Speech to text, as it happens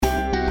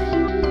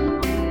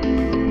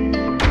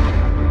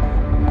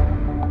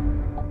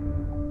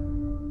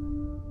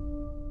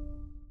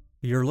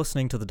You're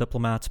listening to the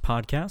Diplomats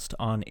podcast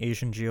on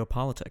Asian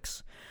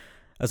geopolitics.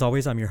 As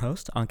always, I'm your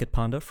host, Ankit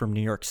Panda from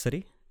New York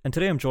City, and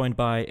today I'm joined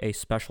by a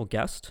special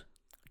guest.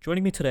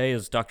 Joining me today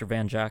is Dr.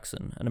 Van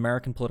Jackson, an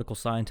American political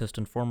scientist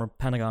and former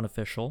Pentagon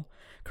official,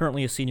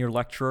 currently a senior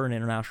lecturer in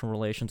international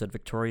relations at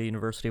Victoria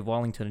University of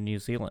Wellington in New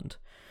Zealand.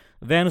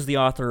 Van is the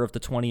author of the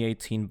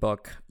 2018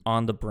 book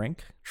On the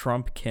Brink,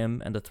 Trump,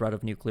 Kim, and the Threat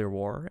of Nuclear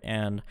War,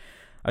 and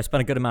I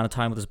spent a good amount of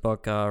time with this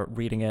book,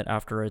 reading it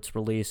after its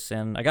release,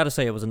 and I got to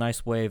say it was a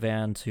nice way,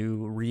 Van,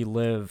 to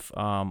relive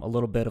a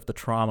little bit of the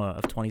trauma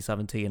of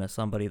 2017 as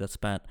somebody that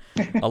spent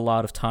a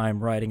lot of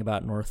time writing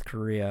about North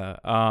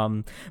Korea.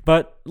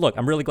 But look,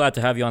 I'm really glad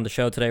to have you on the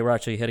show today. We're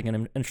actually hitting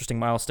an interesting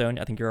milestone.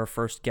 I think you're our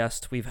first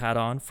guest we've had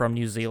on from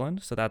New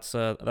Zealand, so that's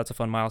a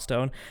fun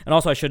milestone. And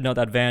also, I should note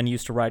that Van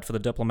used to write for The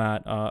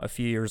Diplomat a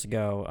few years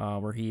ago,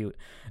 where he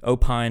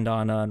opined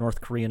on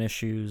North Korean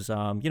issues,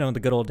 in the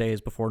good old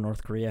days before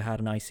North Korea had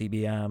an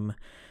ICBM,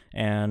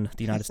 and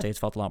the United States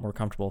felt a lot more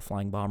comfortable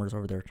flying bombers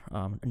over their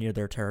near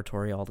their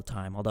territory all the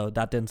time. Although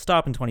that didn't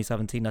stop in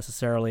 2017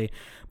 necessarily.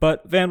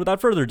 But Van, without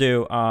further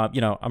ado,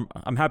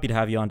 I'm happy to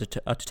have you on to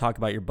talk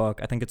about your book.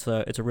 I think it's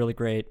a really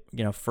great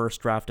first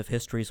draft of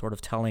history, sort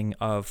of telling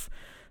of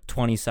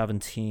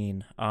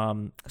 2017.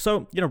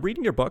 So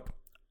reading your book,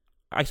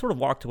 I sort of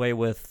walked away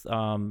with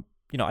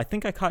I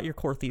think I caught your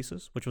core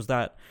thesis, which was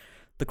that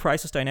the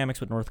crisis dynamics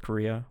with North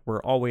Korea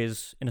were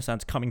always, in a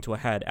sense, coming to a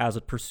head as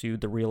it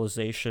pursued the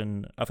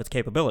realization of its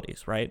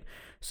capabilities, right?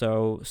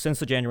 So since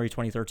the January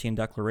 2013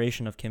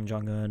 declaration of Kim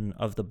Jong-un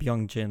of the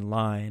Byungjin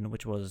Line,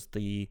 which was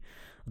the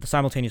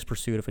simultaneous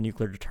pursuit of a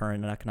nuclear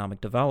deterrent and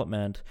economic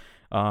development,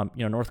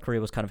 North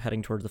Korea was kind of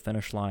heading towards the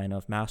finish line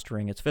of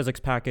mastering its physics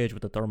package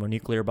with the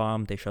thermonuclear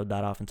bomb. They showed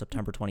that off in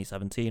September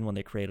 2017 when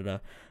they created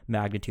a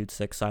magnitude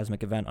 6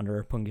 seismic event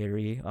under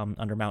Punggye-ri,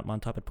 under Mount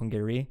Montup at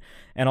Punggye-ri,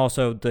 and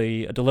also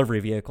the delivery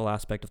vehicle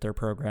aspect of their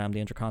program,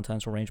 the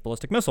Intercontinental Range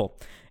Ballistic Missile.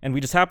 And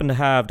we just happened to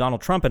have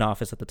Donald Trump in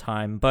office at the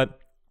time, but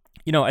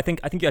I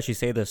think you actually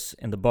say this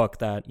in the book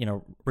that,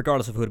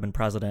 regardless of who had been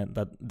president,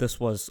 that this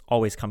was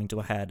always coming to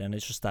a head, and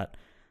it's just that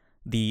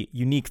the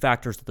unique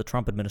factors that the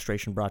Trump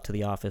administration brought to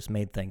the office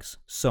made things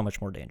so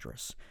much more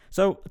dangerous.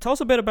 So tell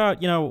us a bit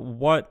about,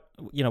 what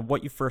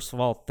you first of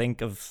all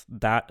think of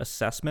that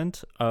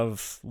assessment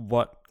of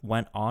what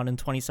went on in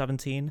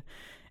 2017.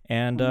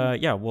 And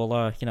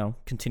we'll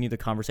continue the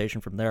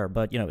conversation from there.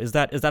 But, is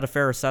that a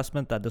fair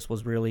assessment that this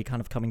was really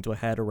kind of coming to a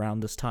head around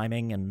this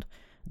timing, and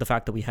the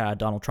fact that we had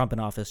Donald Trump in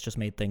office just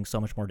made things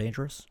so much more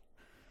dangerous?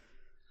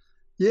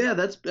 Yeah,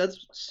 that's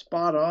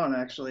spot on,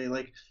 actually.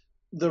 Like,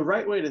 the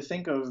right way to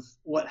think of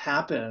what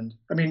happened,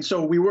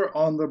 so we were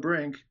on the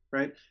brink,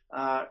 right?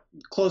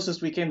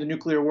 Closest we came to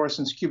nuclear war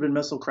since Cuban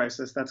Missile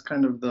Crisis. That's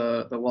kind of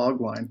the log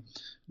line.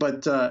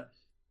 But the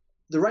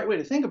right way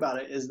to think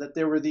about it is that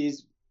there were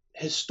these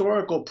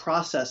historical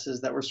processes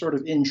that were sort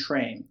of in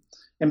train.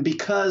 And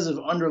because of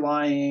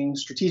underlying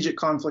strategic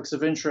conflicts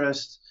of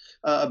interest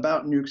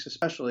about nukes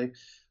especially,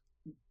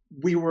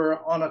 we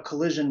were on a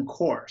collision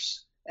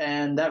course.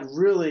 And that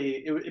really,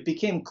 it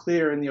became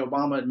clear in the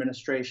Obama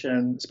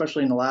administration,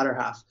 especially in the latter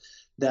half,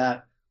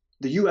 that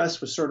the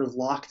U.S. was sort of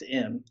locked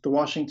in. The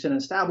Washington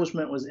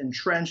establishment was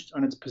entrenched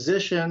on its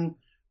position,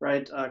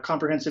 right?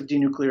 Comprehensive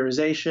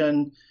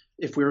denuclearization.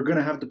 If we were going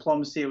to have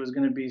diplomacy, it was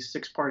going to be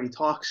six-party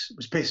talks. It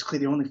was basically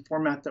the only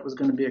format that was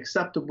going to be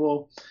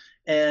acceptable.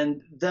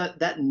 And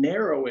that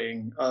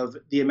narrowing of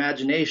the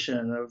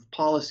imagination of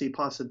policy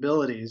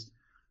possibilities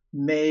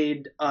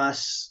made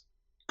us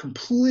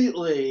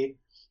completely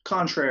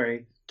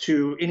contrary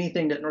to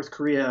anything that North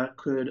Korea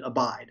could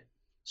abide.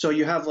 So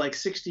you have like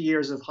 60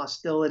 years of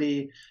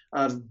hostility,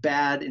 of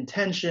bad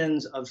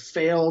intentions, of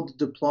failed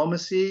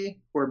diplomacy,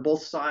 where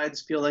both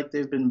sides feel like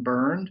they've been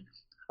burned.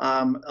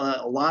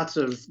 Lots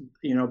of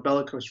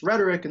bellicose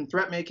rhetoric and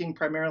threat making,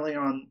 primarily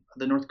on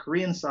the North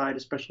Korean side,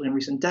 especially in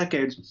recent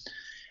decades.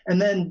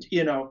 And then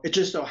it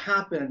just so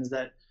happens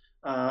that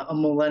a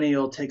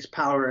millennial takes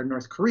power in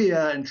North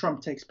Korea and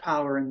Trump takes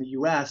power in the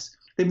U.S.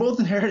 They both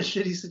inherit a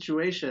shitty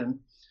situation.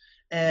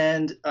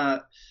 And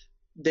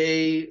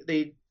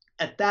they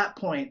at that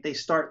point, they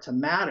start to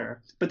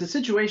matter. But the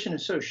situation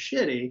is so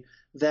shitty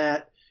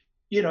that,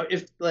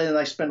 and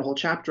I spent a whole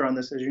chapter on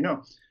this, as you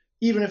know,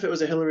 even if it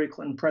was a Hillary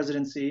Clinton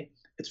presidency,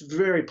 it's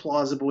very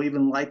plausible,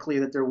 even likely,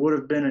 that there would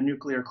have been a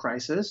nuclear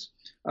crisis.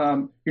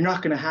 You're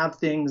not going to have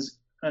things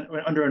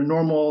under a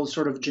normal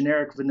sort of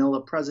generic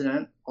vanilla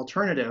president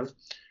alternative.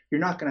 You're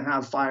not going to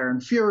have fire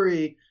and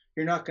fury.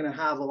 You're not going to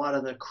have a lot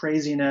of the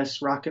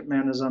craziness. Rocket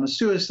Man is on a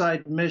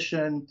suicide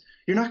mission.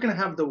 You're not going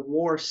to have the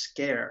war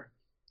scare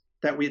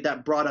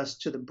that brought us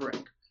to the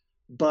brink.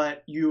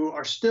 But you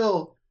are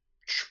still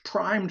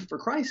primed for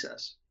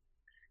crisis.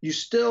 You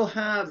still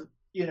have,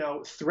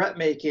 threat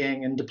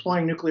making and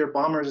deploying nuclear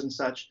bombers and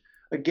such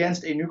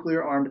against a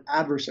nuclear armed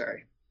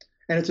adversary.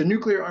 And it's a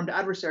nuclear armed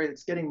adversary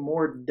that's getting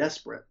more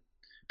desperate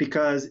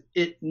because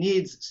it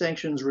needs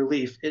sanctions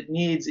relief. It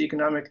needs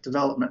economic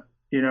development.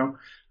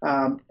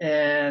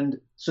 And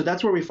so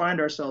that's where we find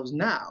ourselves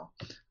now.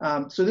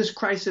 So this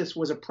crisis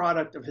was a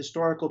product of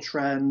historical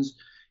trends.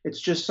 It's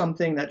just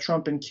something that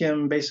Trump and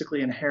Kim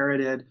basically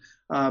inherited.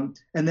 And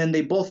then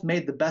they both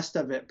made the best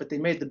of it, but they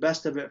made the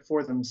best of it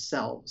for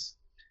themselves.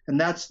 And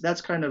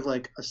that's kind of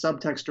like a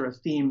subtext or a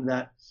theme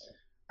that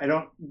I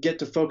don't get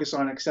to focus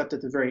on except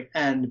at the very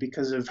end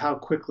because of how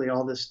quickly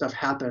all this stuff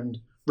happened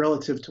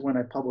relative to when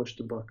I published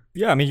the book.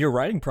 Yeah, I mean, your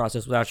writing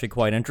process was actually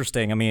quite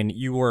interesting. I mean,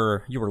 you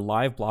were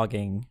live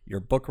blogging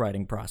your book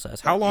writing process.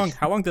 How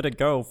long did it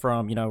go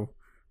from,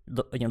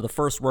 the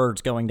first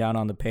words going down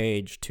on the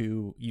page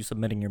to you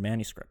submitting your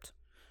manuscript?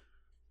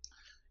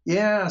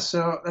 Yeah,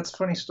 so that's a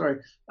funny story.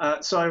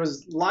 So I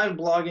was live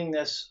blogging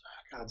this,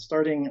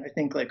 starting I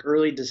think like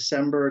early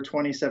December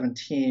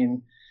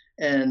 2017,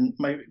 and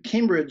my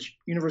Cambridge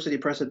University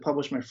Press had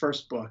published my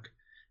first book,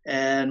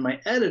 and my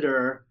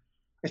editor,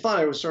 I thought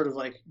I was sort of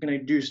like going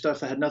to do stuff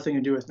that had nothing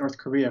to do with North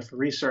Korea for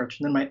research,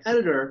 and then my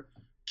editor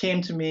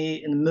came to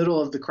me in the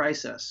middle of the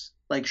crisis,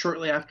 like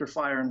shortly after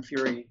Fire and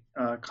Fury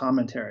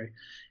commentary,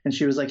 and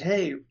she was like,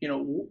 "Hey,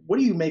 what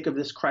do you make of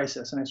this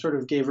crisis?" And I sort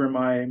of gave her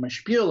my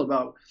spiel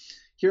about,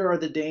 here are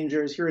the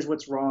dangers, here's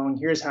what's wrong,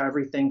 here's how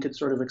everything could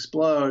sort of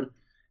explode.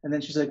 And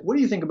then she's like, what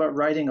do you think about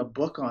writing a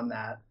book on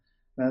that?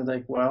 And I was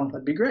like, well,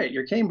 that'd be great.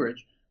 You're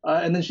Cambridge.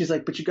 And then she's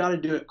like, but you got to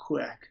do it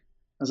quick.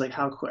 I was like,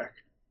 how quick?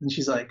 And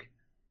she's like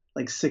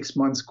 6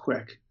 months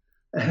quick.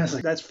 And I was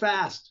like, that's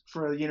fast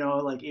for,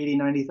 like 80,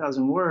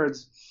 90,000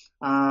 words.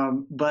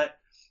 But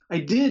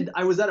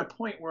I was at a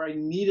point where I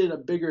needed a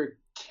bigger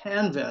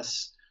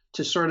canvas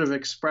to sort of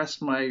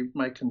express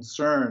my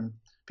concern,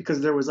 because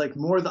there was like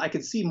I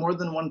could see more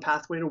than one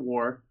pathway to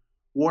war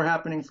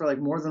happening for like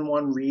more than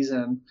one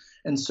reason.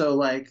 And so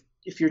like,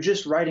 if you're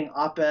just writing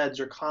op-eds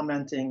or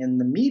commenting in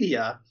the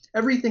media,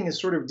 everything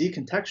is sort of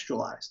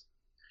decontextualized.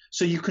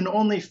 So you can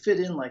only fit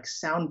in like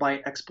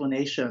soundbite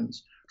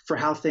explanations for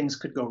how things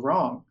could go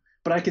wrong.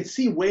 But I could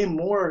see way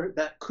more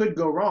that could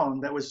go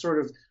wrong that was sort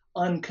of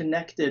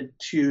unconnected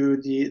to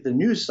the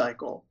news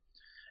cycle.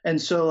 And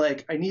so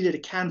like I needed a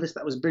canvas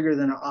that was bigger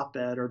than an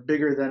op-ed or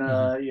bigger than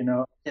a,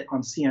 hit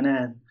on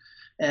CNN.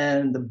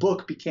 And the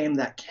book became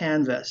that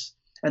canvas.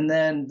 And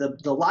then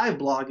the live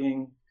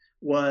blogging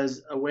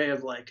was a way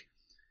of like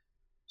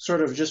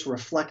sort of just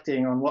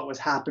reflecting on what was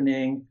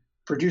happening,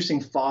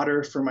 producing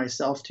fodder for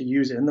myself to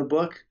use in the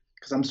book.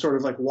 Because I'm sort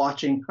of like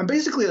I'm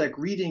basically like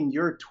reading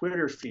your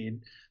Twitter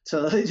feed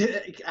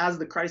as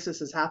the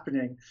crisis is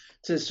happening,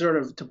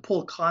 to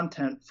pull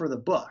content for the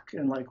book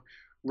and like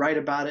write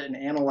about it and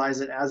analyze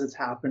it as it's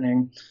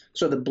happening.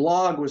 So the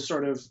blog was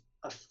sort of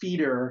a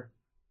feeder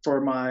for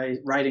my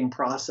writing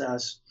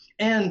process.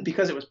 And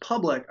because it was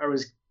public,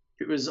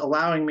 it was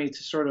allowing me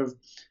to sort of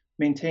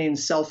maintain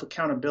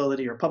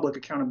self-accountability or public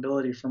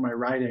accountability for my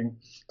writing,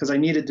 because I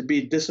needed to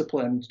be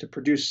disciplined to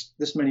produce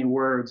this many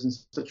words in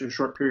such a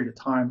short period of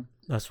time.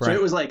 That's right. So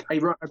it was like I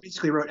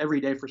basically wrote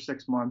every day for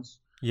 6 months.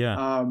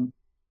 Yeah.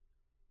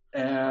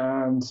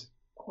 And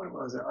what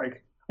was it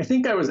like? I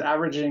think I was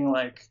averaging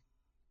like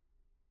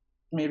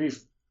maybe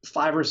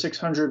 500 or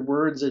 600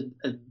 words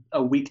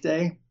a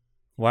weekday.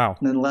 Wow.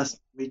 And then less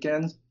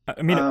weekends.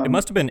 I mean, it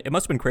must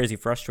have been crazy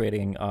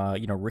frustrating,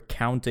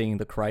 recounting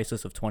the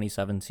crisis of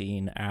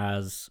 2017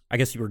 as, I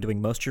guess you were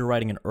doing most of your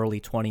writing in early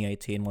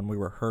 2018 when we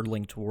were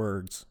hurtling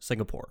towards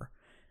Singapore.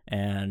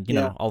 And,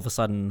 all of a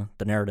sudden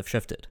the narrative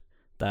shifted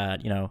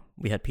that,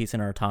 we had peace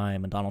in our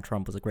time and Donald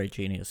Trump was a great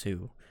genius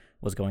who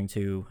was going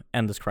to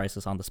end this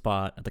crisis on the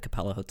spot at the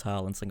Capella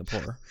Hotel in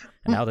Singapore.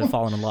 And now they've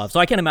fallen in love. So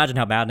I can't imagine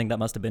how maddening that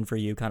must have been for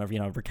you, kind of,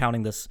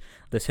 recounting this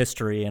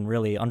history and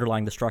really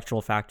underlying the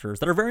structural factors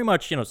that are very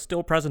much,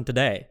 still present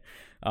today.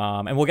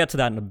 And we'll get to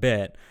that in a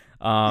bit.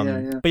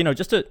 But,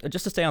 just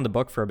to stay on the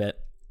book for a bit.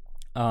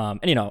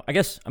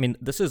 And,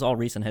 this is all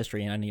recent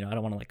history, and, I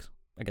don't want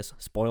to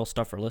spoil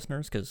stuff for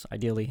listeners, because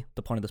ideally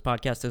the point of this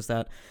podcast is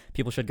that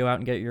people should go out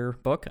and get your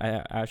book.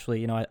 I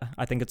actually,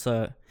 I think it's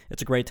a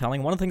great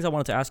telling. One of the things I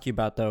wanted to ask you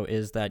about, though,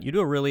 is that you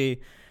do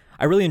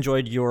I really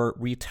enjoyed your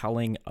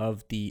retelling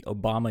of the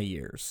Obama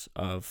years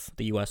of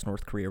the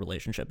U.S.-North Korea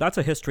relationship. That's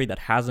a history that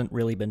hasn't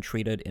really been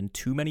treated in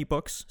too many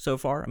books so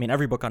far. I mean,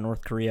 every book on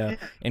North Korea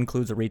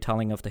includes a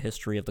retelling of the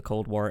history of the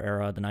Cold War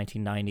era, the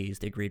 1990s,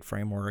 the Agreed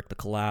Framework, the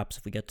collapse,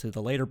 if we get to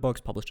the later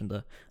books published in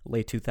the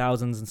late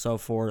 2000s and so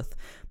forth.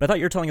 But I thought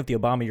your telling of the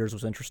Obama years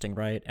was interesting,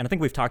 right? And I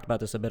think we've talked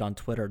about this a bit on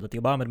Twitter, that the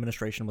Obama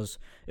administration was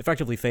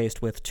effectively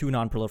faced with two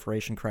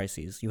non-proliferation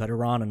crises. You had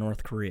Iran and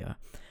North Korea.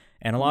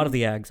 And a lot of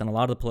the eggs and a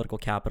lot of the political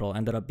capital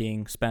ended up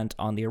being spent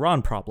on the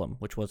Iran problem,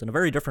 which was in a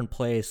very different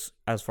place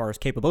as far as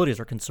capabilities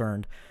are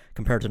concerned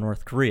compared to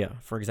North Korea.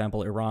 For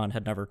example, Iran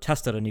had never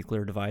tested a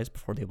nuclear device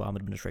before the Obama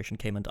administration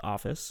came into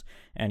office.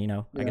 And,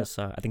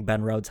 I think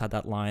Ben Rhodes had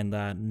that line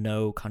that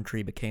no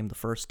country became the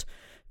first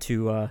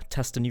to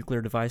test a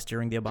nuclear device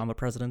during the Obama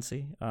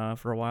presidency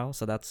for a while.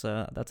 So that's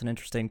an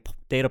interesting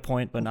data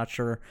point, but not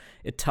sure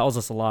it tells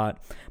us a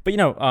lot. But,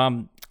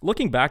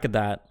 looking back at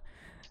that,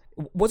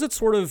 was it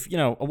sort of,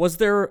 was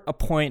there a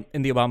point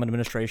in the Obama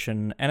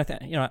administration, and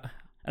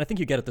I think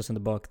you get at this in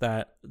the book,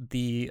 that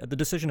the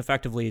decision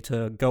effectively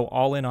to go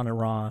all in on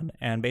Iran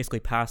and basically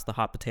pass the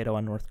hot potato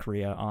on North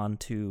Korea on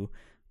to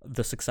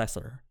the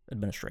successor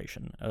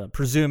administration,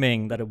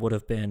 presuming that it would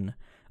have been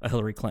a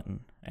Hillary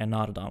Clinton and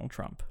not a Donald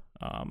Trump.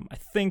 I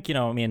think,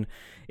 in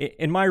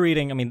my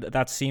reading,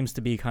 that seems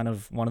to be kind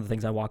of one of the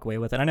things I walk away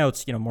with. And I know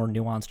it's, more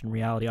nuanced in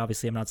reality.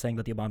 Obviously, I'm not saying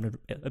that the Obama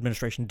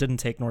administration didn't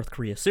take North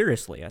Korea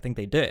seriously. I think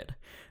they did.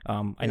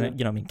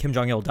 Kim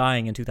Jong-il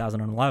dying in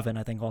 2011,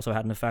 I think also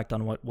had an effect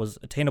on what was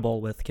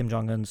attainable with Kim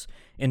Jong-un's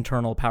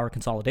internal power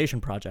consolidation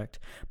project.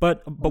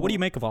 But what do you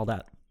make of all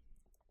that?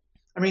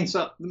 I think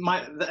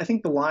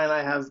the line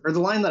I have, or the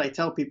line that I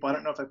tell people, I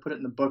don't know if I put it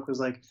in the book, was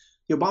like,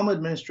 the Obama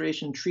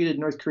administration treated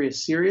North Korea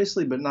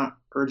seriously, but not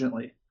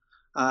urgently.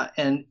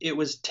 And it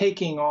was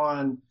taking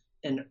on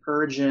an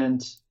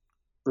urgent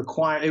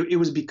it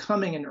was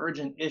becoming an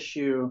urgent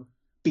issue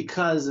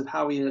because of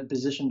how we had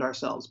positioned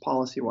ourselves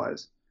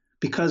policy-wise,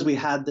 because we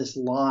had this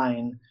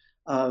line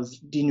of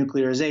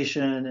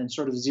denuclearization and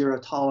sort of zero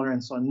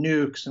tolerance on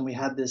nukes, and we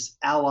had this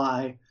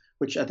ally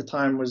which at the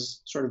time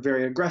was sort of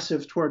very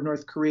aggressive toward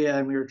North Korea,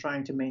 and we were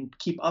trying to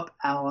keep up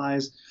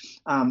allies.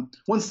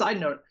 One side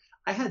note,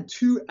 I had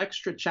 2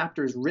 extra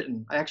chapters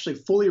written. I actually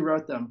fully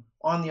wrote them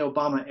on the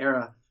Obama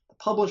era. The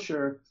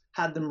publisher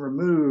had them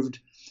removed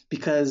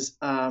because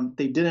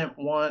they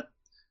wanted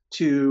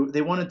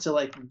to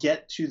like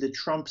get to the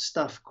Trump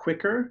stuff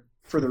quicker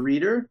for the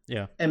reader.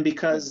 Yeah. And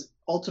because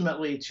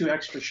ultimately 2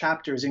 extra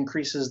chapters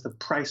increases the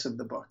price of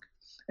the book.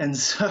 And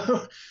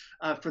so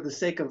for the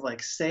sake of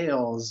like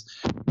sales,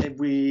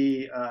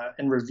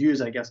 and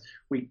reviews, I guess,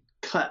 we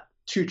cut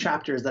 2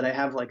 chapters that I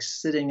have like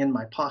sitting in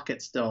my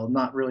pocket still,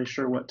 not really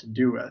sure what to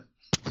do with.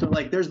 So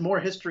like there's more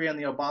history on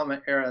the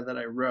Obama era that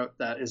I wrote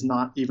that is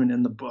not even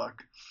in the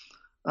book.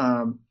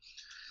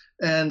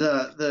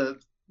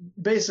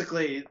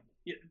 Basically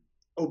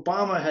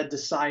Obama had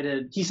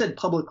decided, he said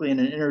publicly in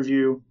an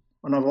interview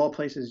on, of all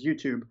places,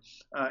 YouTube,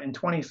 in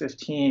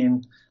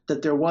 2015,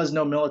 that there was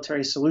no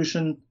military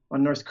solution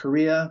on North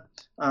Korea.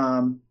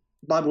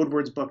 Bob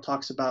Woodward's book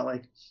talks about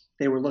like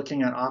they were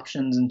looking at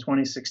options in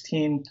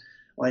 2016.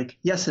 Like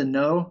yes and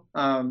no.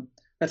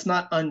 That's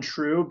not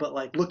untrue, but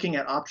like looking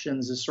at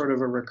options is sort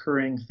of a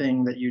recurring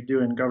thing that you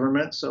do in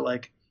government. So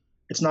like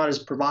it's not as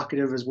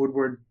provocative as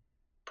Woodward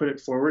put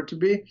it forward to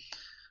be.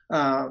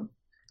 And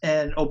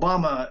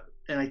Obama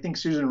and I think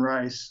Susan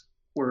Rice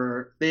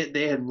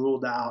they had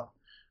ruled out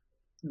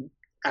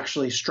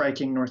actually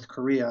striking North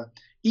Korea,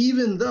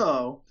 even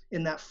though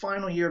in that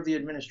final year of the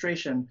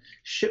administration,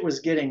 shit was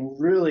getting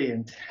really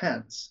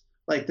intense.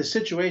 Like the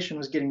situation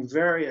was getting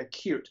very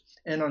acute.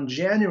 And on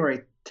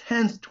January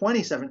 10th,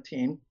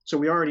 2017, so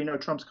we already know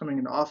Trump's coming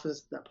into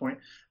office at that point,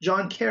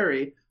 John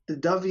Kerry, the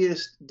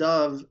doviest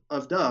dove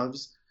of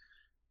doves,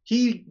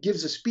 he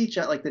gives a speech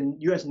at like the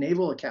U.S.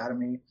 Naval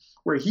Academy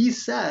where he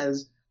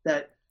says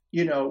that,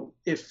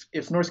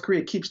 if North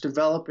Korea keeps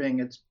developing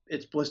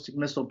its ballistic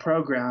missile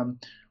program,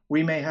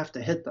 we may have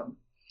to hit them.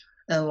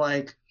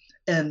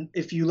 And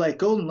if you like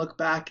go and look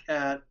back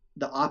at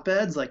the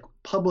op-eds, like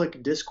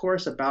public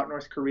discourse about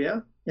North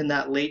Korea in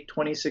that late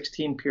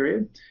 2016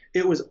 period,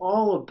 it was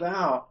all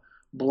about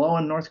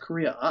blowing North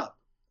Korea up.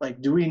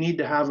 Like, do we need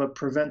to have a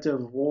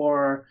preventive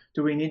war?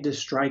 Do we need to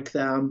strike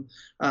them?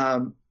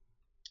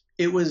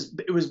 It was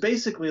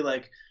basically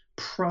like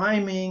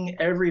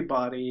priming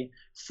everybody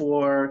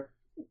for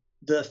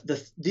those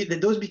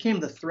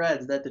became the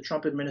threads that the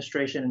Trump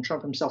administration and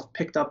Trump himself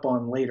picked up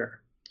on later.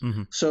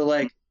 Mm-hmm. So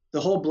like the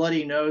whole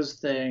bloody nose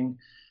thing,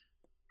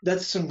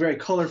 that's some very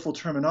colorful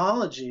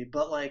terminology,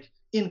 but like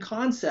in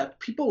concept,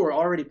 people were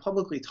already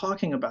publicly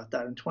talking about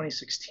that in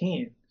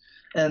 2016.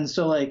 And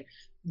so like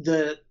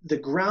the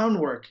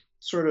groundwork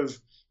sort of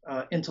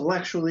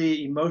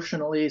intellectually,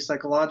 emotionally,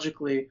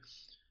 psychologically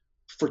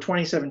for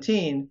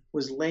 2017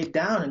 was laid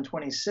down in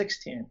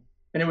 2016.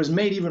 And it was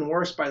made even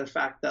worse by the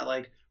fact that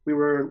like we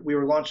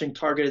were launching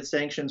targeted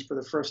sanctions for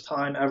the first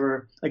time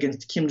ever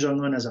against Kim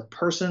Jong-un as a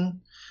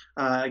person,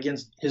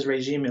 against his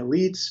regime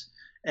elites.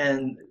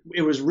 And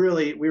we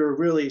were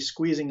really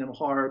squeezing them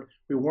hard.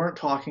 We weren't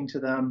talking to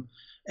them.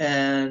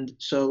 And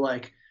so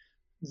like,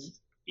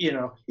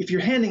 if you're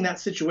handing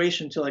that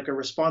situation to like a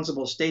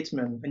responsible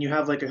statesman and you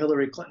have like a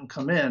Hillary Clinton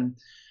come in,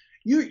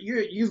 you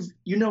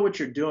know what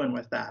you're doing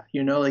with that,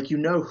 like,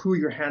 who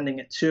you're handing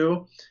it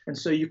to. And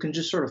so you can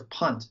just sort of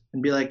punt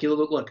and be like,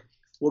 look,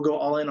 we'll go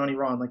all in on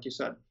Iran, like you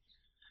said.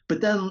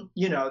 But then,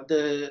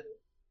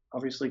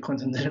 obviously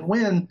Clinton didn't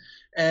win,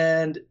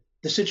 and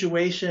the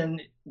situation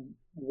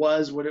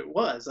was what it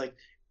was. Like,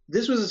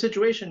 this was a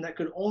situation that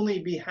could only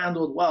be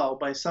handled well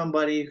by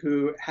somebody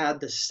who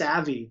had the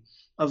savvy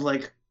of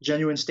like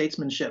genuine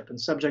statesmanship and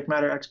subject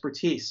matter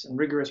expertise and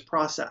rigorous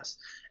process.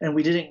 And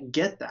we didn't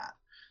get that.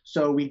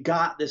 So we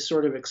got this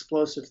sort of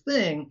explosive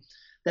thing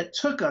that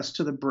took us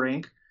to the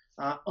brink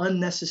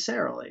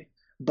unnecessarily.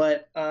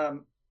 But,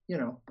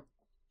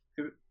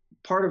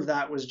 part of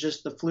that was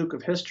just the fluke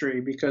of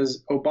history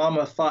because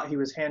Obama thought he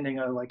was handing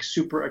a like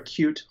super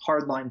acute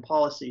hardline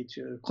policy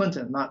to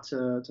Clinton, not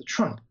to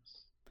Trump.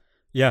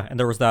 Yeah, and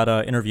there was that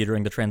interview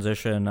during the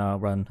transition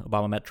when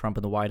Obama met Trump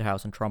in the White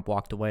House, and Trump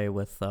walked away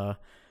with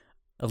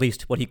at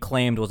least what he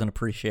claimed was an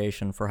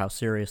appreciation for how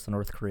serious the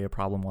North Korea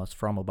problem was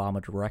from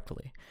Obama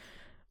directly.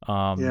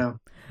 Um, Yeah.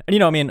 and, you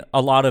know, I mean,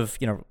 a lot of,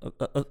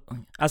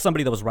 as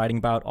somebody that was writing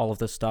about all of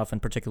this stuff,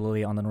 and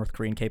particularly on the North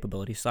Korean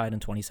capability side in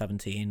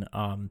 2017,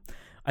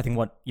 I think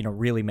what,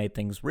 really made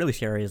things really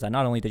scary is that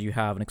not only did you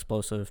have an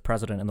explosive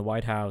president in the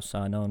White House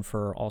known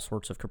for all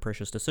sorts of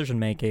capricious decision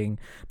making,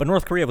 but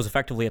North Korea was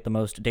effectively at the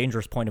most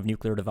dangerous point of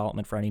nuclear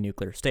development for any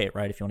nuclear state,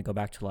 right? If you want to go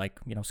back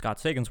to Scott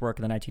Sagan's work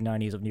in the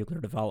 1990s of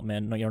nuclear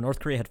development, North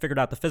Korea had figured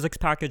out the physics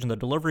package and the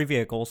delivery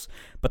vehicles,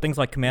 but things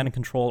like command and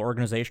control,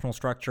 organizational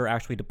structure,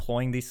 actually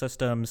deploying these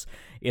systems,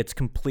 its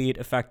complete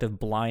effective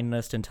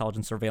blindness to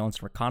intelligence, surveillance,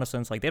 and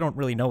reconnaissance, like they don't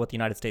really know what the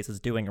United States is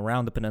doing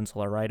around the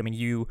peninsula, right? I mean,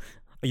 you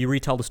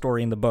retell the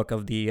story in the book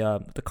of the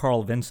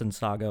Carl Vinson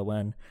saga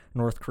when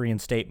North Korean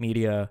state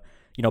media,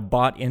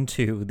 bought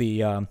into the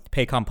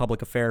PACOM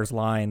public affairs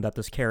line that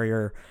this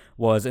carrier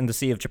was in the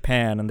Sea of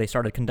Japan, and they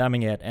started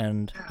condemning it.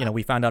 And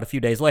we found out a few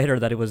days later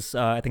that it was,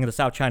 I think, in the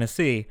South China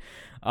Sea.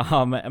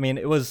 I mean,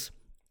 it was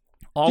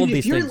all Dude, of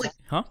these things.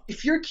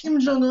 If you're Kim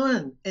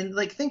Jong-un, and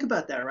think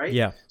about that, right?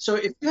 Yeah. So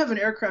if you have an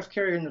aircraft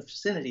carrier in the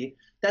vicinity,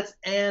 that's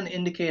an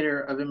indicator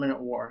of imminent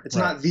war. It's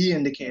Right. not the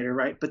indicator,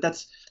 right? But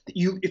that's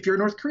you. If you're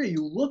North Korea,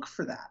 you look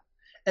for that,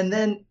 and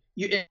then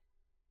and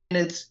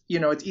it's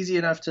easy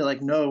enough to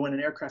know when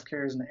an aircraft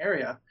carrier is in the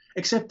area.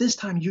 Except this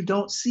time you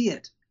don't see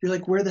it. You're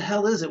like, where the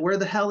hell is it? Where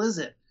the hell is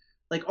it?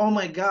 Like, oh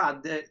my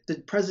God,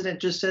 the president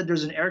just said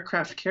there's an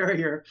aircraft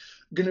carrier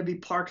going to be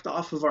parked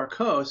off of our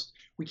coast.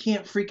 We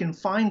can't freaking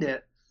find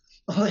it.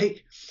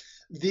 Like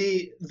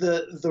the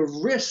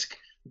risk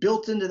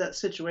built into that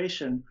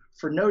situation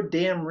for no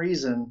damn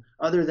reason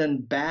other than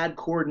bad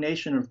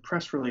coordination of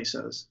press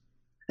releases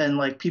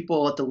and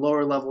people at the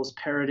lower levels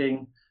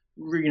parroting,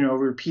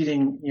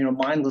 repeating,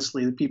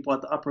 mindlessly the people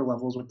at the upper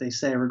levels what they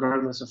say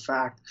regardless of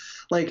fact.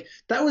 Like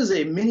that was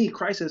a mini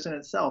crisis in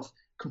itself,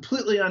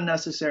 completely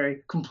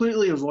unnecessary,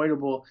 completely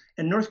avoidable.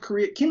 And North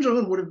Korea, Kim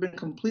Jong-un would have been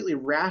completely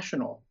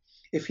rational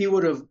if he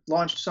would have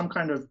launched some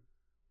kind of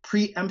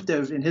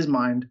preemptive, in his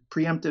mind,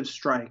 preemptive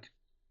strike,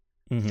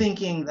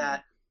 thinking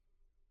that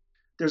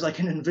there's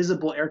an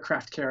invisible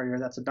aircraft carrier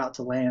that's about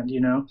to land,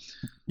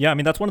 Yeah, I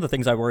mean, that's one of the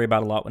things I worry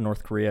about a lot with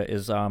North Korea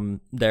is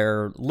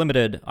their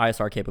limited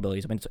ISR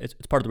capabilities. I mean, it's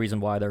part of the reason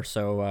why they're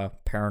so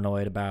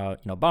paranoid about,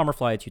 bomber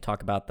flights. You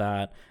talk about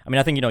that. I mean,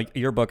 I think,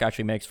 your book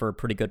actually makes for a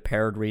pretty good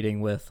paired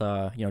reading with,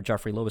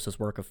 Jeffrey Lewis's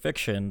work of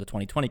fiction, the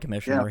 2020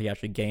 Commission, where he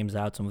actually games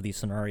out some of these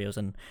scenarios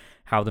and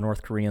how the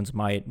North Koreans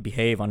might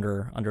behave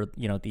under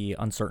the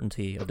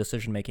uncertainty of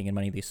decision-making in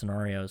many of these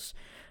scenarios.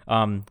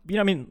 I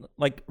mean,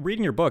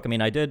 reading your book, I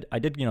mean, I did,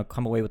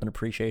 come away with an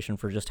appreciation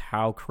for just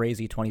how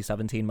crazy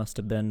 2017 must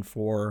have been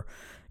for,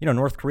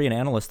 North Korean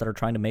analysts that are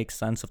trying to make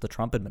sense of the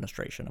Trump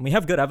administration. And we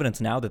have good evidence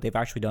now that they've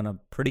actually done a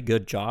pretty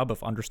good job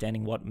of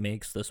understanding what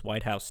makes this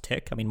White House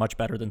tick. I mean, much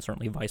better than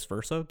certainly vice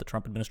versa, the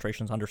Trump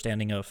administration's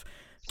understanding of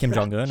Kim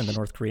Jong-un and the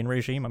North Korean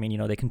regime. I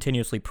mean, they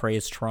continuously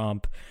praise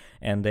Trump,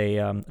 and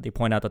they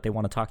point out that they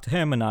want to talk to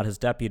him and not his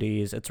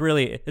deputies. It's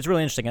really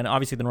interesting. And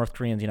obviously the North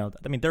Koreans,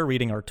 I mean, they're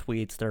reading our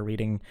tweets, they're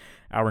reading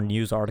our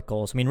news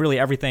articles. I mean, really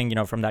everything,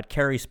 from that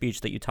Kerry speech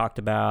that you talked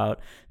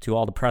about to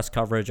all the press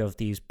coverage of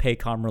these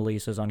PACOM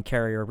releases on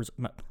carrier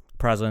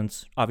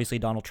presence, obviously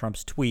Donald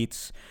Trump's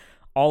tweets.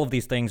 All of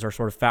these things are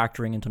sort of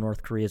factoring into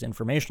North Korea's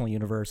informational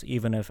universe,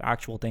 even if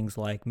actual things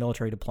like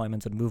military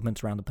deployments and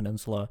movements around the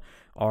peninsula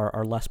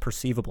are less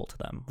perceivable to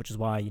them, which is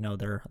why,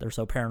 they're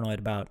so paranoid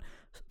about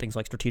things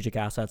like strategic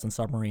assets and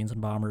submarines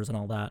and bombers and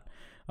all that.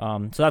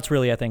 So that's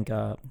really, I think,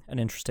 an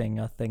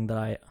interesting thing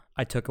that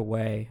I took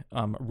away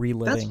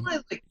reliving.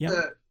 That's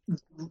why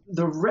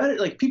the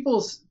rhetoric,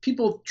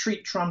 people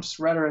treat Trump's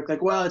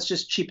rhetoric well, it's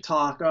just cheap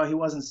talk. Oh, he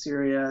wasn't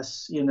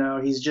serious.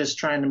 He's just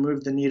trying to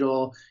move the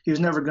needle. He was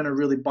never going to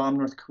really bomb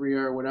North Korea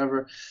or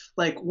whatever.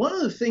 One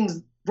of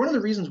the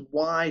reasons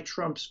why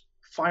Trump's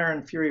fire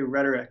and fury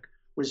rhetoric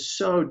was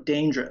so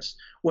dangerous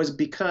was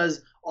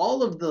because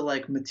all of the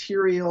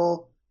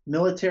material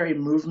military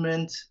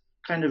movement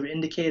kind of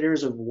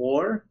indicators of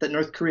war that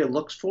North Korea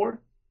looks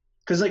for.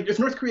 Because if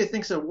North Korea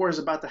thinks a war is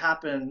about to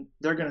happen,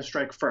 they're going to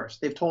strike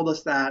first. They've told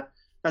us that.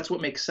 That's what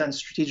makes sense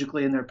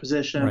strategically in their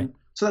position. Right.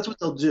 So that's what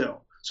they'll do.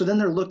 So then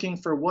they're looking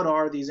for what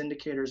are these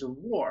indicators of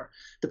war.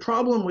 The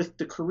problem with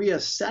the Korea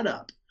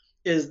setup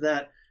is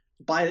that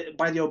by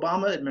the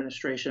Obama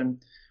administration,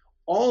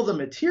 all the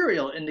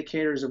material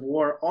indicators of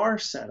war are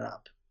set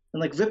up.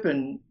 And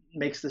Vipin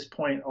makes this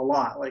point a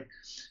lot.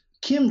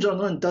 Kim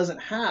Jong-un doesn't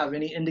have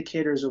any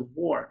indicators of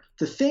war.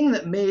 The thing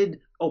that made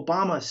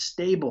Obama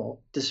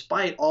stable,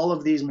 despite all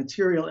of these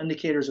material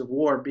indicators of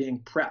war being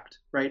prepped,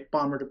 right?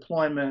 Bomber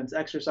deployments,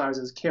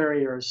 exercises,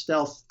 carriers,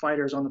 stealth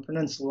fighters on the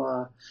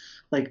peninsula.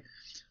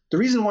 The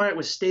reason why it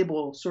was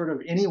stable sort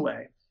of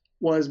anyway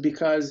was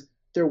because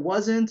there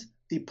wasn't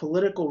the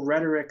political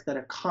rhetoric that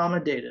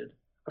accommodated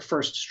a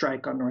first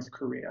strike on North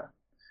Korea.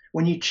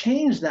 When you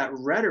change that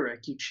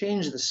rhetoric, you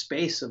change the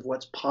space of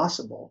what's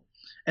possible.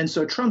 And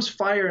so Trump's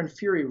fire and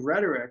fury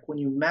rhetoric, when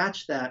you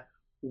match that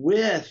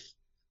with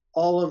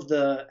all of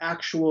the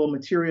actual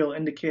material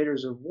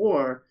indicators of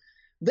war,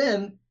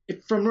 then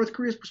if, from North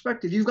Korea's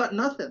perspective, you've got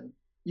nothing.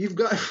 You've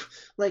got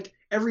like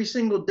every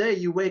single day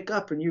you wake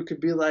up and you could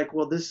be like,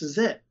 well, this is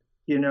it,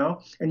 you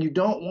know? And you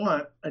don't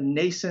want a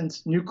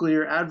nascent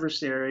nuclear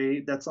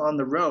adversary that's on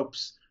the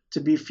ropes to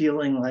be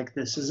feeling like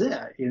this is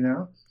it, you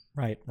know?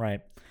 Right,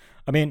 right.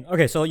 I mean,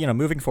 okay, so,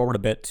 moving forward a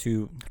bit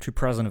to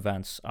present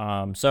events.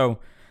 So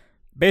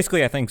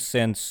basically, I think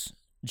since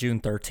June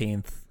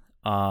 13th,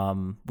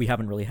 we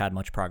haven't really had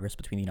much progress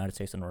between the United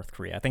States and North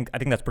Korea. I think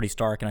that's pretty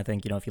stark. And I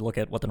think, if you look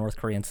at what the North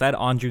Koreans said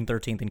on June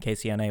 13th in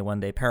KCNA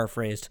when they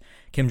paraphrased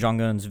Kim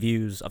Jong-un's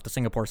views of the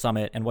Singapore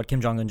summit and what Kim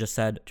Jong-un just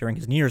said during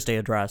his New Year's Day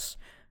address,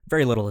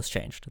 very little has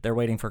changed. They're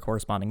waiting for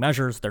corresponding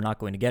measures. They're not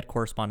going to get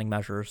corresponding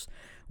measures.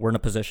 We're in a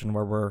position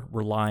where we're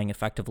relying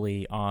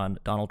effectively on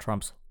Donald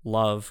Trump's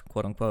love,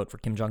 quote unquote, for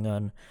Kim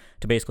Jong-un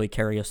to basically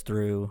carry us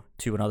through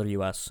to another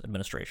U.S.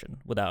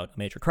 administration without a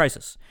major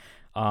crisis.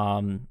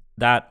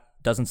 That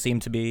doesn't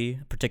seem to be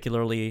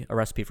particularly a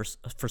recipe for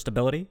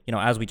stability.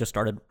 As we just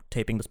started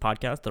taping this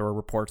podcast, there were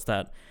reports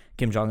that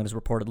Kim Jong-un is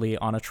reportedly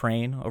on a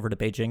train over to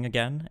Beijing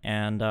again.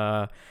 And,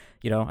 I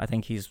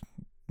think he's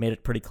made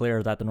it pretty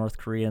clear that the North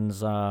Koreans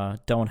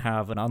don't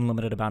have an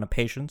unlimited amount of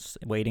patience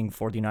waiting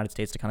for the United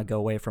States to kind of go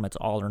away from its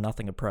all or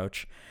nothing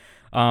approach.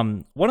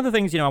 One of the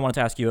things, I wanted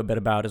to ask you a bit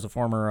about as a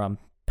former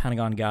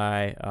Pentagon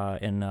guy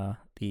in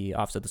the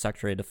Office of the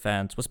Secretary of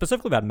Defense was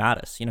specifically about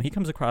Mattis. He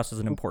comes across as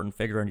an important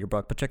figure in your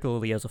book,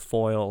 particularly as a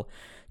foil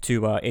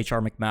to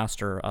H.R.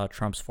 McMaster,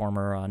 Trump's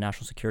former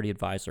national security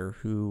advisor,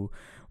 who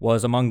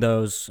was among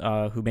those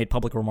who made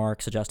public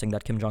remarks suggesting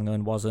that Kim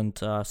Jong-un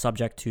wasn't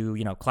subject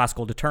to,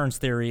 classical deterrence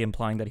theory,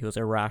 implying that he was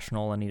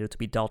irrational and needed to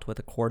be dealt with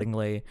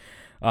accordingly.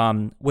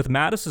 With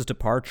Mattis's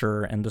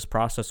departure and this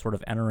process sort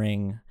of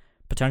entering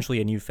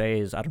potentially a new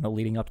phase, I don't know,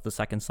 leading up to the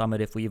second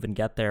summit, if we even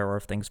get there or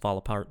if things fall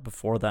apart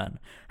before then.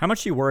 How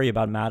much do you worry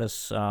about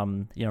Mattis,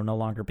 no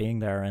longer being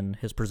there and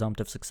his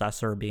presumptive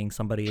successor being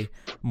somebody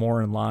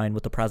more in line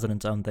with the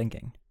president's own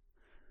thinking?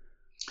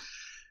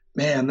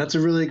 Man, that's a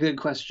really good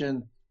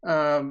question.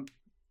 Like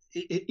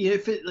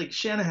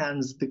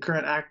Shanahan's the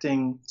current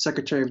acting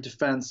Secretary of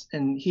Defense,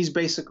 and he's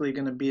basically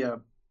going to be a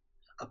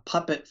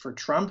puppet for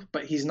Trump,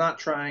 but he's not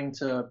trying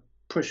to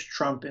push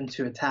Trump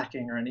into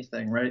attacking or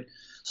anything, right?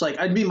 So like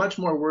I'd be much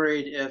more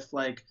worried if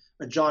like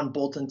a John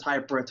Bolton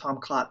type or a Tom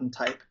Cotton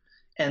type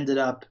ended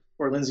up,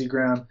 or Lindsey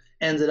Graham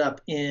ended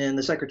up in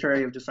the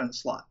Secretary of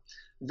Defense slot.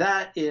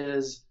 That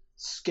is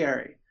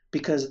scary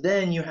because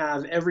then you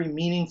have every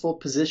meaningful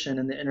position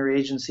in the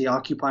interagency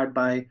occupied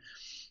by,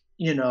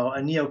 a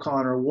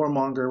neocon or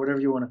warmonger, whatever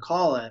you want to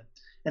call it.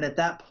 And at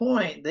that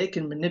point, they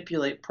can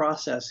manipulate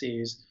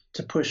processes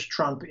to push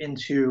Trump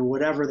into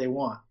whatever they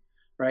want,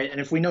 right?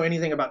 And if we know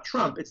anything about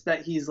Trump, it's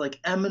that he's like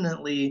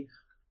eminently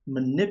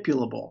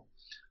manipulable.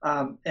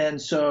 And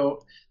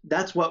so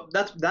that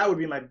would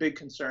be my big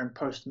concern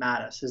post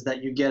Mattis, is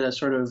that you get a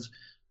sort of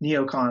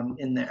neocon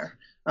in there.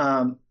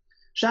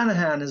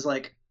 Shanahan is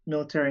like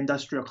military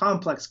industrial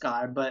complex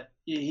guy, but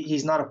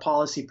he's not a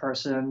policy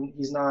person.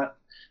 He's not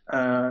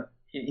a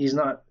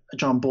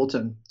John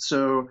Bolton.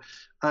 So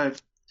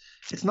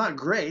it's not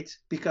great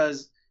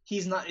because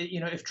he's not,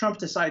 if Trump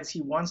decides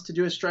he wants to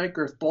do a strike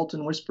or if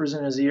Bolton whispers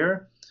in his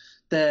ear,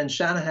 then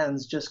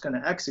Shanahan's just going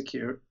to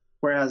execute,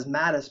 whereas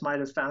Mattis might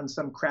have found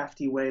some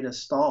crafty way to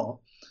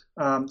stall.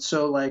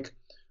 So like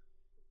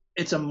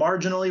it's a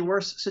marginally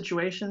worse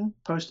situation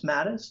post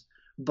Mattis,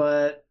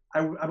 but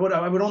I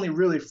would only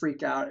really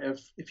freak out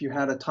if you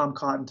had a Tom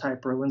Cotton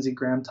type or a Lindsey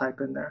Graham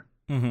type in there.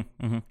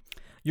 Mm-hmm, mm-hmm.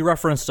 You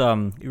referenced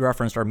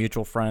our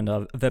mutual friend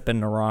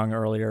Vipin Narang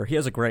earlier. He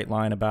has a great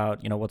line about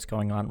what's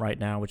going on right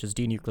now, which is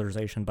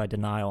denuclearization by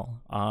denial.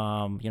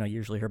 You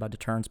usually hear about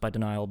deterrence by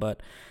denial,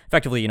 but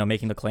effectively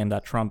making the claim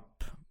that Trump,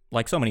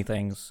 like so many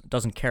things,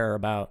 doesn't care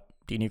about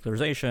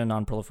denuclearization,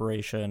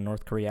 non-proliferation.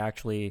 North Korea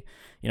actually,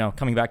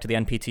 coming back to the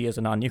NPT as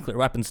a non-nuclear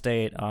weapon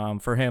state.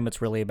 For him,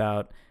 it's really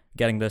about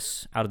getting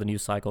this out of the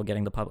news cycle,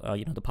 getting the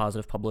the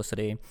positive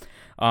publicity,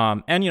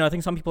 and I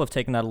think some people have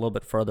taken that a little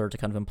bit further to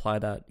kind of imply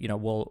that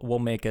we'll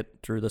make it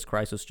through this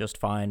crisis just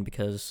fine,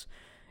 because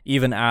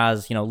even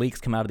as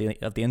leaks come out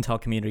of the intel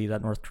community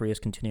that North Korea is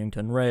continuing to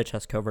enrich,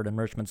 has covert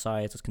enrichment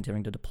sites, is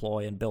continuing to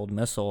deploy and build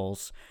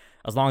missiles,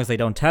 as long as they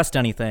don't test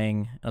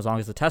anything, as long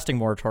as the testing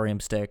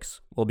moratorium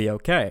sticks, we'll be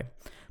okay.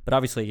 But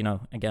obviously,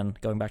 again,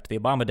 going back to the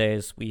Obama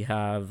days, we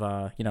have,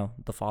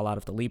 the fallout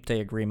of the Leap Day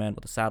agreement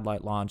with the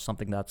satellite launch,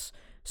 something that's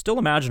still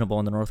imaginable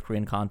in the North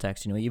Korean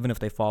context. Even if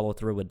they follow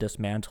through with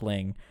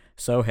dismantling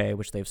Sohae,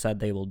 which they've said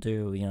they will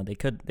do, they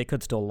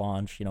could still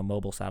launch,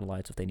 mobile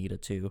satellites if they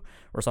needed to,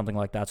 or something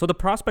like that. So the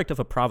prospect of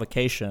a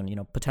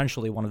provocation,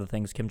 potentially one of the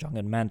things Kim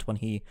Jong-un meant when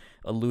he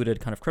alluded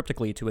kind of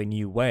cryptically to a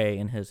new way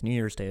in his New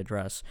Year's Day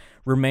address,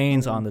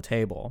 remains on the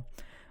table.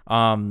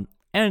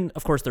 And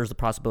of course, there's the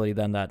possibility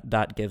then that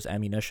that gives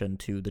ammunition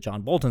to the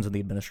John Boltons in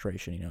the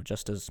administration.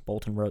 Just as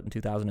Bolton wrote in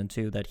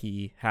 2002 that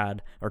he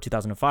had, or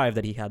 2005,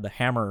 that he had the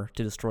hammer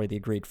to destroy the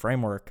agreed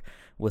framework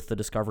with the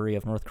discovery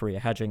of North Korea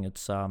hedging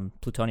its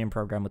plutonium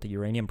program with the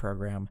uranium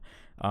program.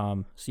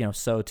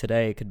 So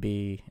today could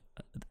be,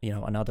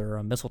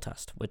 another missile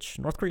test, which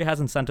North Korea has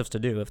incentives to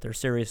do if they're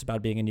serious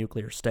about being a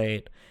nuclear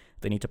state.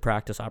 They need to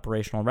practice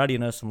operational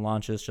readiness and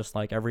launches just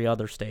like every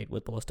other state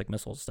with ballistic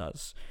missiles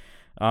does.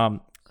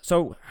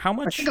 So how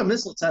much? I think a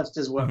missile test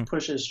is what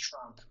pushes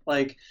Trump.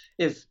 Like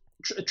if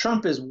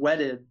Trump is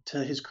wedded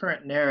to his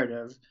current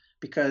narrative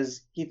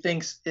because he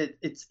thinks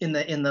it's in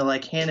the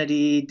like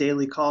Hannity,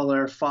 Daily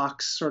Caller,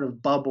 Fox sort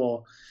of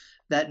bubble,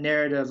 that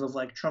narrative of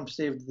like Trump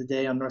saved the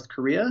day on North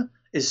Korea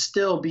is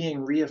still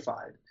being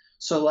reified.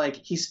 So like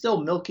he's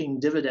still milking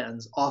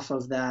dividends off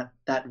of that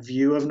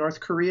view of North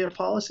Korea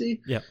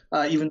policy,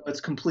 even though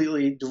it's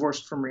completely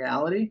divorced from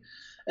reality.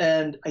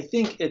 And I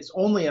think it's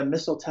only a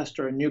missile test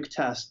or a nuke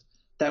test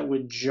that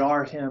would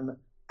jar him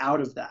out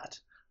of that.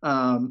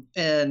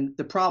 And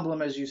the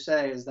problem, as you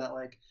say, is that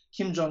like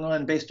Kim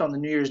Jong-un, based on the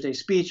New Year's Day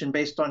speech and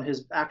based on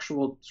his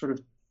actual sort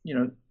of,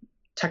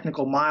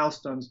 technical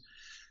milestones,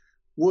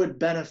 would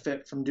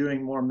benefit from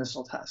doing more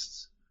missile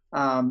tests.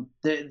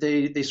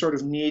 They sort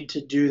of need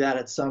to do that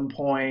at some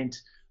point.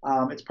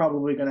 It's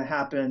probably going to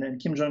happen.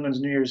 And Kim Jong-un's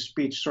New Year's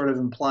speech sort of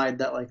implied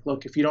that, like,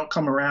 look, if you don't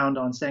come around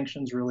on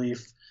sanctions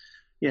relief,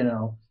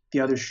 the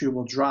other shoe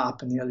will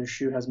drop, and the other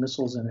shoe has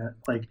missiles in it.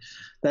 Like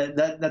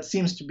that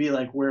seems to be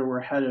like where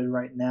we're headed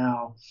right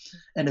now.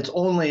 And it's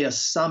only a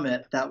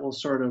summit that will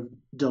sort of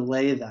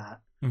delay that.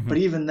 Mm-hmm. But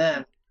even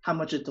then, how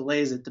much it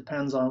delays it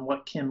depends on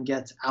what Kim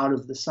gets out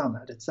of the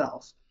summit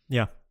itself.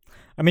 Yeah.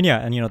 I mean, yeah,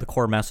 and the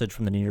core message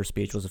from the New Year's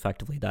speech was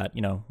effectively that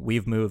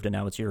we've moved and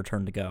now it's your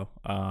turn to go.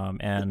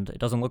 And it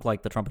doesn't look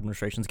like the Trump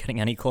administration is getting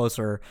any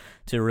closer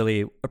to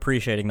really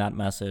appreciating that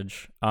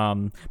message.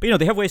 But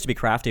they have ways to be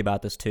crafty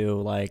about this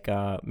too. Like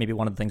maybe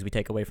one of the things we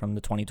take away from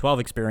the 2012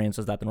 experience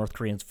is that the North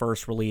Koreans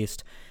first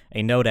released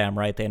a NOTAM,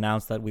 right? They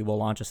announced that we will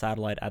launch a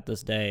satellite at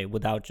this day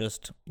without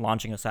just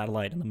launching a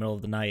satellite in the middle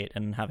of the night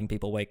and having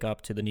people wake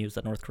up to the news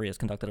that North Korea has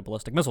conducted a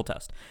ballistic missile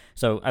test.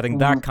 So I think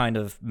that kind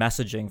of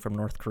messaging from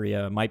North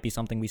Korea might be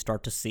something we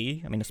start to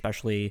see. I mean,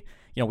 especially,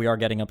 we are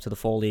getting up to the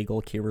full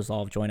legal key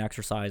resolve joint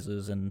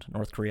exercises, and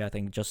North Korea, I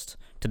think, just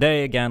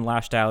today, again,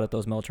 lashed out at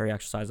those military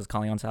exercises,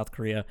 calling on South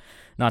Korea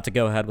not to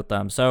go ahead with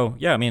them. So,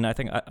 yeah, I mean, I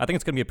think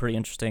it's going to be a pretty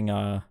interesting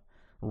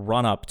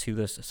run up to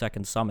this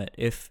second summit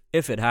if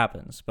it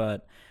happens,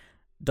 but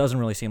doesn't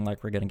really seem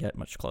like we're going to get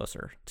much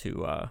closer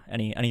to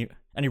any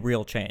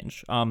real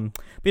change.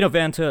 But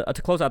Van,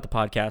 to close out the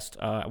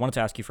podcast, I wanted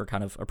to ask you for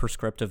kind of a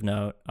prescriptive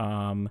note.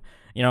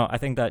 I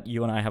think that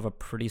you and I have a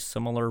pretty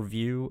similar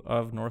view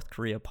of North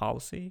Korea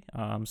policy.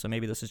 So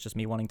maybe this is just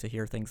me wanting to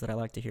hear things that I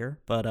like to hear.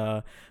 But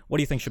what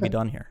do you think should be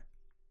done here?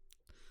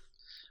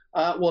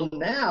 Well,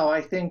 now I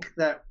think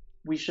that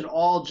we should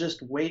all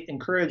just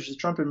encourage the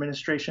Trump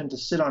administration to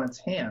sit on its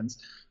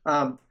hands.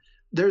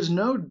 There's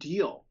no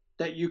deal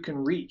that you can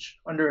reach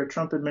under a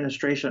Trump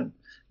administration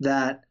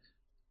that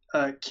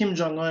Kim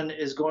Jong-un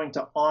is going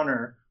to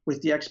honor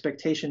with the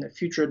expectation that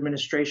future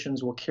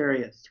administrations will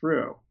carry it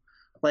through.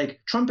 Like,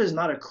 Trump is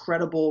not a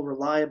credible,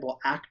 reliable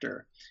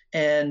actor.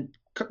 And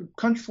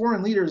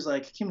foreign leaders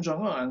like Kim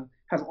Jong-un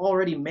have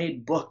already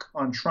made book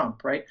on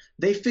Trump, right?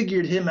 They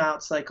figured him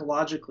out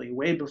psychologically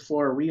way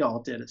before we all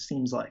did, it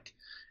seems like.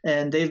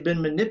 And they've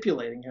been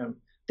manipulating him.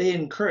 They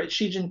encourage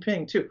Xi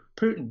Jinping too,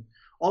 Putin,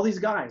 all these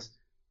guys.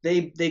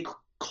 They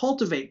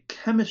cultivate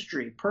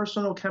chemistry,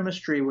 personal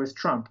chemistry with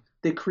Trump.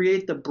 They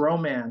create the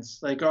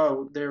bromance, like,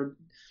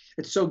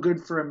 it's so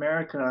good for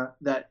America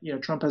that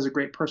Trump has a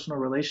great personal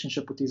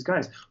relationship with these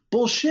guys.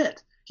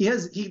 Bullshit.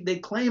 They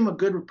claim a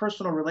good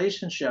personal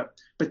relationship,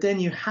 but then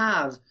you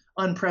have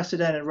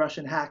unprecedented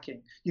Russian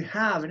hacking. You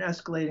have an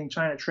escalating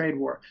China trade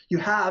war. You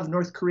have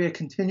North Korea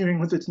continuing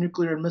with its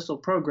nuclear and missile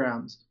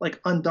programs, like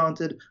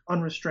undaunted,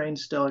 unrestrained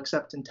still,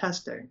 except in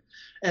testing.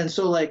 And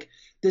so like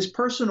this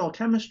personal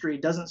chemistry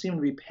doesn't seem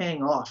to be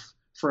paying off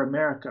for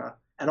America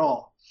at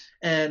all.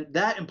 And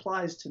that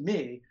implies to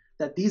me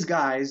that these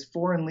guys,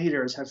 foreign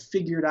leaders, have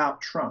figured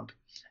out Trump.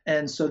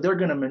 And so they're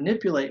going to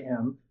manipulate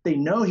him. They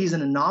know he's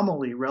an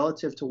anomaly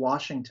relative to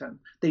Washington.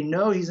 They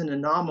know he's an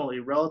anomaly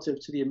relative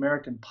to the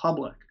American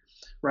public,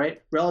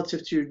 right?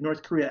 Relative to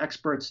North Korea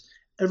experts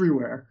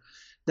everywhere,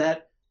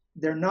 that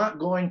they're not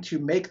going to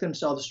make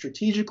themselves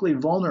strategically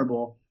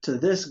vulnerable to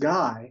this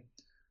guy,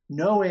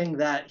 knowing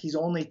that he's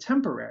only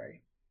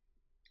temporary.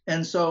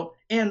 And so,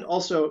 and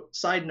also,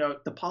 side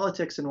note, the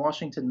politics in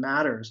Washington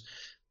matters.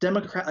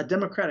 A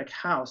Democratic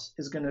House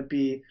is going to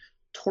be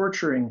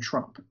torturing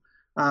Trump.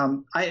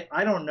 I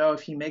don't know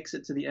if he makes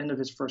it to the end of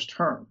his first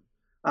term.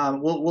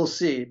 We'll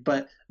see,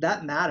 but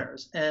that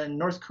matters. And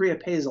North Korea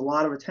pays a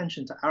lot of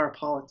attention to our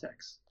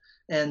politics.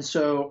 And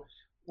so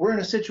we're in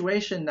a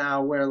situation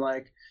now where,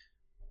 like,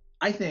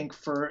 I think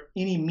for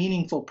any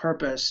meaningful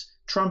purpose,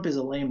 Trump is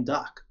a lame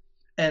duck.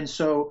 And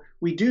so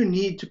we do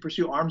need to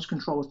pursue arms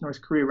control with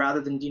North Korea rather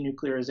than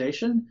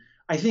denuclearization.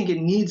 I think it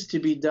needs to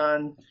be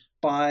done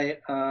by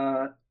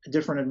a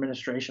different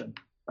administration.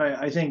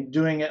 I think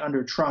doing it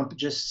under Trump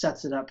just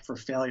sets it up for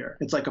failure.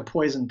 It's like a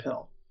poison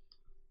pill.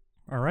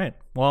 All right.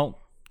 Well,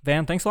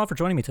 Van, thanks a lot for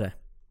joining me today.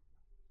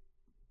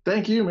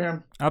 Thank you,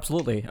 man.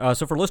 Absolutely.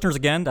 So for listeners,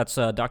 again, that's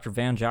Dr.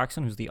 Van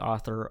Jackson, who's the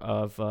author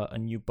of a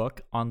new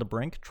book, On the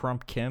Brink,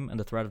 Trump, Kim, and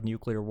the Threat of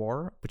Nuclear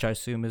War, which I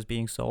assume is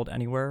being sold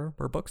anywhere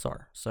where books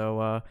are.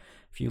 So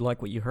if you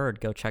like what you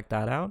heard, go check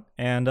that out.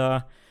 And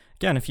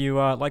again, if you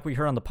like what you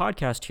heard on the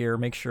podcast here,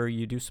 make sure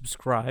you do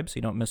subscribe so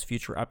you don't miss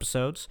future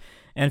episodes.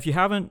 And if you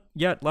haven't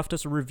yet left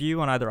us a review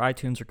on either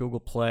iTunes or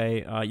Google Play,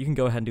 you can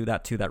go ahead and do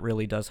that too. That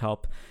really does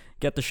help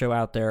get the show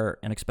out there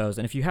and exposed.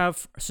 And if you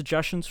have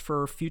suggestions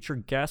for future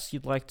guests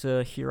you'd like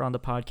to hear on the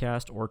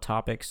podcast or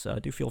topics,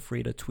 do feel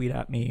free to tweet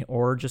at me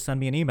or just send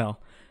me an email.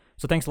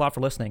 So thanks a lot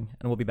for listening,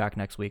 and we'll be back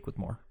next week with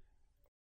more.